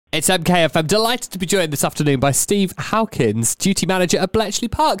It's MKF. I'm delighted to be joined this afternoon by Steve Howkins, duty manager at Bletchley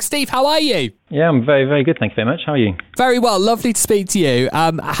Park. Steve, how are you? Yeah, I'm very, very good. Thank you very much. How are you? Very well. Lovely to speak to you.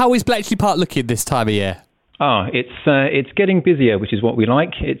 How is Bletchley Park looking this time of year? It's getting busier, which is what we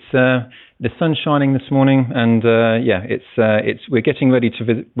like. It's the sun's shining this morning, and we're getting ready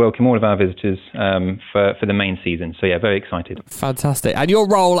to welcome all of our visitors for the main season. So yeah, very excited. Fantastic. And your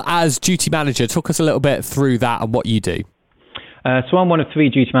role as duty manager, talk us a little bit through that and what you do. So I'm one of 3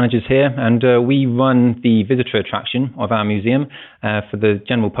 duty managers here, and we run the visitor attraction of our museum for the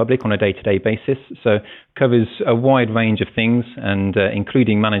general public on a day-to-day basis. So covers a wide range of things, and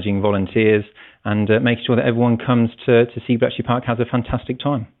including managing volunteers and making sure that everyone comes to see Bletchley Park has a fantastic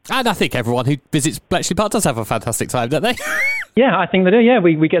time. And I think everyone who visits Bletchley Park does have a fantastic time, don't they? Yeah, I think they do. Yeah,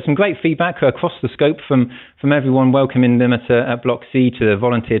 we get some great feedback across the scope from everyone welcoming them at Block C, to the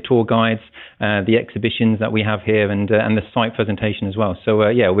volunteer tour guides, the exhibitions that we have here, and the site presentation as well. So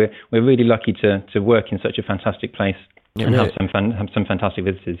we're really lucky to work in such a fantastic place. And have some fantastic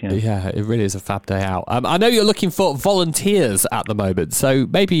visitors. Yeah, it really is a fab day out. I know you're looking for volunteers at the moment, so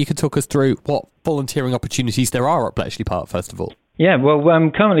maybe you could talk us through what volunteering opportunities there are at Bletchley Park, first of all. Yeah, well,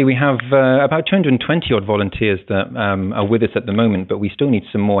 currently we have about 220 odd volunteers that are with us at the moment, but we still need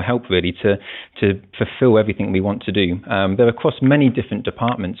some more help really to fulfil everything we want to do. They're across many different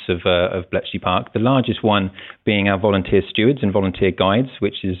departments of Bletchley Park, the largest one being our volunteer stewards and volunteer guides,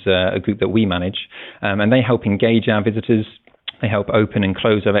 which is a group that we manage, and they help engage our visitors. They help open and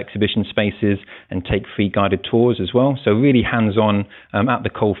close our exhibition spaces and take free guided tours as well. So really hands-on at the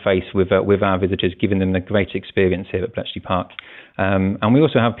coalface with our visitors, giving them a great experience here at Bletchley Park. And we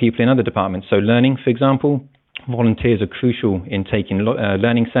also have people in other departments. So learning, for example. Volunteers are crucial in taking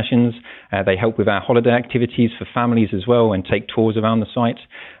learning sessions. They help with our holiday activities for families as well and take tours around the site.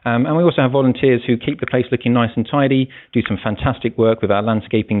 And we also have volunteers who keep the place looking nice and tidy, do some fantastic work with our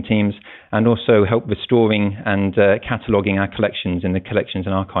landscaping teams, and also help restoring and cataloguing our collections in the collections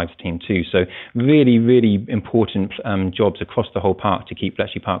and archives team too. So really, really important jobs across the whole park to keep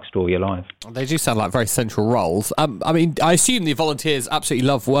Bletchley Park's story alive. They do sound like very central roles. I mean, I assume the volunteers absolutely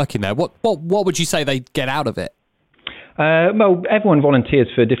love working there. What would you say they get out of it? Well, everyone volunteers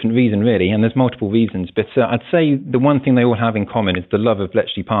for a different reason, really, and there's multiple reasons. But I'd say the one thing they all have in common is the love of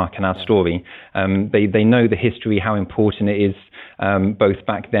Bletchley Park and our story. They know the history, how important it is, both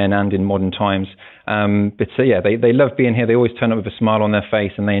back then and in modern times. They love being here. They always turn up with a smile on their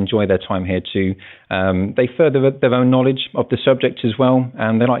face, and they enjoy their time here too. They further their own knowledge of the subject as well,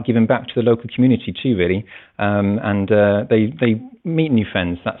 and they like giving back to the local community too, really. They meet new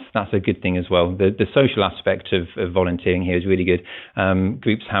friends. That's a good thing as well. The social aspect of volunteering here is really good.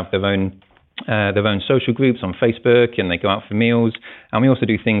 Groups have their own social groups on Facebook, and they go out for meals. And we also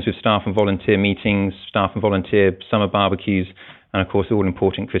do things with staff and volunteer meetings, staff and volunteer summer barbecues, and of course the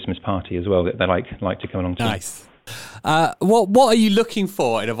all-important Christmas party as well that they like to come along to. Nice. What are you looking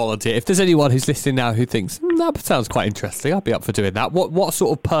for in a volunteer? If there's anyone who's listening now who thinks, that sounds quite interesting, I'd be up for doing that. What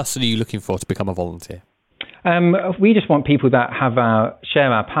sort of person are you looking for to become a volunteer? We just want people that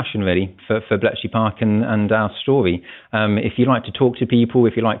share our passion really for Bletchley Park and our story. If you like to talk to people,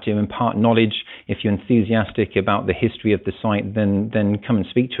 if you like to impart knowledge, if you're enthusiastic about the history of the site, then come and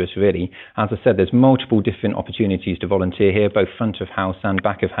speak to us really. As I said, there's multiple different opportunities to volunteer here, both front of house and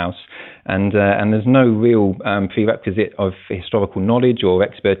back of house. And there's no real prerequisite of historical knowledge or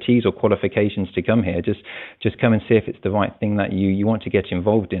expertise or qualifications to come here. Just come and see if it's the right thing that you want to get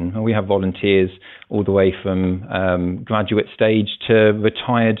involved in. And we have volunteers all the way from graduate stage to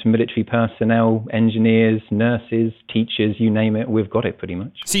retired military personnel, engineers, nurses, teachers, you name it, we've got it pretty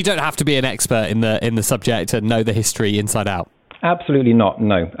much. So you don't have to be an expert in the subject and know the history inside out? Absolutely not,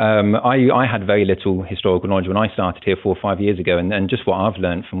 no. I had very little historical knowledge when I started here 4 or 5 years ago, and just what I've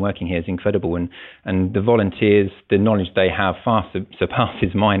learned from working here is incredible. And the volunteers, the knowledge they have far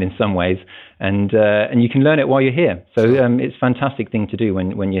surpasses mine in some ways, and you can learn it while you're here. So it's a fantastic thing to do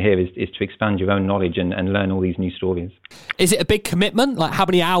when you're here is to expand your own knowledge and learn all these new stories. Is it a big commitment? Like, how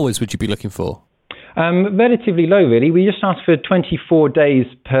many hours would you be looking for? Relatively low, really. We just ask for 24 days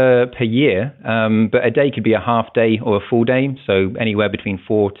per year, but a day could be a half day or a full day, so anywhere between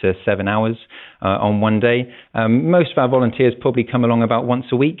 4 to 7 hours on one day. Most of our volunteers probably come along about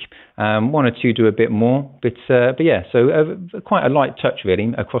once a week. 1 or 2 do a bit more, but yeah, so quite a light touch,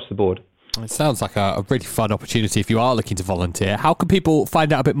 really, across the board. It sounds like a really fun opportunity if you are looking to volunteer. How can people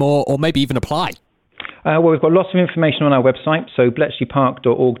find out a bit more or maybe even apply? Well, we've got lots of information on our website, so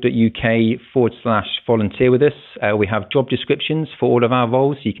bletchleypark.org.uk/volunteer with us. We have job descriptions for all of our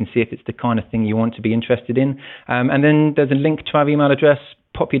roles, so you can see if it's the kind of thing you want to be interested in. And then there's a link to our email address,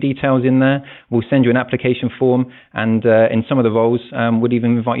 pop your details in there. We'll send you an application form, and in some of the roles, we'll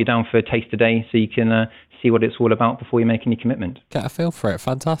even invite you down for a taste today so you can see what it's all about before you make any commitment. Get a feel for it.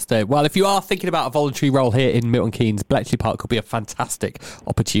 Fantastic. Well, if you are thinking about a voluntary role here in Milton Keynes, Bletchley Park could be a fantastic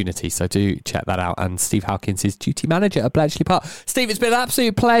opportunity. So do check that out. And Steve Howkins is duty manager at Bletchley Park. Steve, it's been an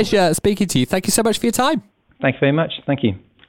absolute pleasure speaking to you. Thank you so much for your time. Thanks very much. Thank you.